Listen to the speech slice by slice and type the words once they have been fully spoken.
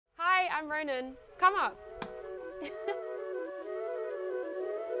I'm Ronan. Come up.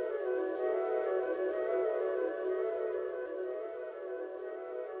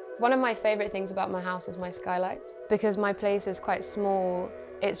 One of my favourite things about my house is my skylights. Because my place is quite small,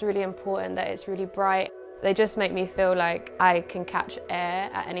 it's really important that it's really bright. They just make me feel like I can catch air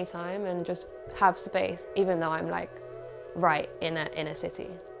at any time and just have space, even though I'm like right in a city.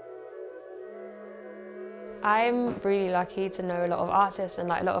 I'm really lucky to know a lot of artists, and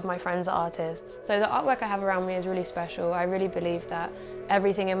like a lot of my friends are artists. So the artwork I have around me is really special. I really believe that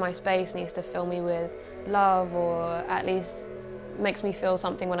everything in my space needs to fill me with love, or at least makes me feel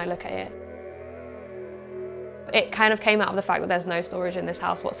something when I look at it. It kind of came out of the fact that there's no storage in this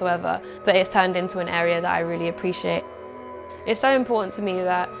house whatsoever, but it's turned into an area that I really appreciate. It's so important to me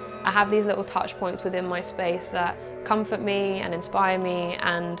that I have these little touch points within my space that comfort me and inspire me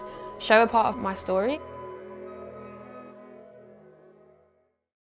and show a part of my story.